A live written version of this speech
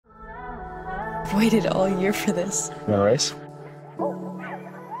Waited all year for this. You want a race?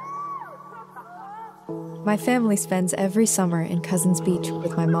 My family spends every summer in Cousins Beach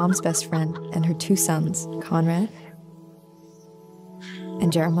with my mom's best friend and her 2 sons, Conrad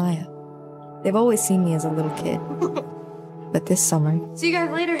and Jeremiah. They've always seen me as a little kid. But this summer... See you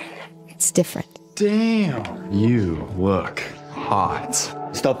guys later. It's different. Damn, you look hot.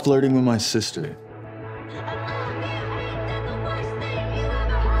 Stop flirting with my sister.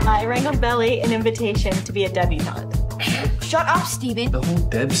 I rang on Belly an invitation to be a debutante. Shut up, Steven. The whole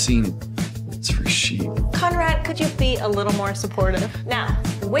Deb scene, it's for sheep. Conrad, could you be a little more supportive? Now,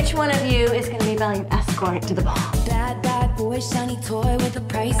 Which one of you is gonna be Belly's escort to the ball? Bad, bad boy, shiny toy with a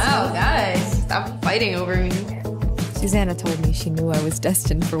price. Oh, guys, stop fighting over me. Susanna told me she knew I was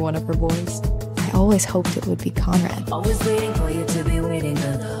destined for one of her boys. I always hoped it would be Conrad. Always waiting for you to be waiting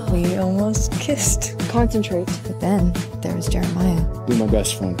alone. We almost kissed. Concentrate. But then there was Jeremiah. You're my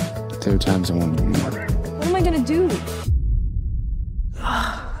best friend. There were times I wanted to be more. What am I gonna do?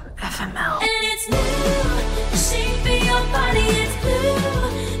 FML. And it's new, the shape of your body is blue.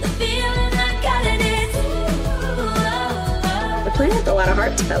 The feeling I got it is we're playing with a lot of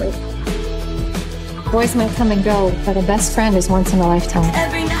hearts, Belly. Boys might come and go, but a best friend is once in a lifetime.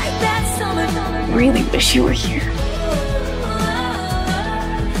 every night that summer. Really wish you were here.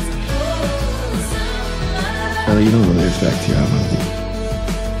 Ellie, you don't really affect you, I love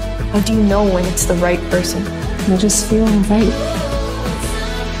you. How do you know when it's the right person? I just feel right.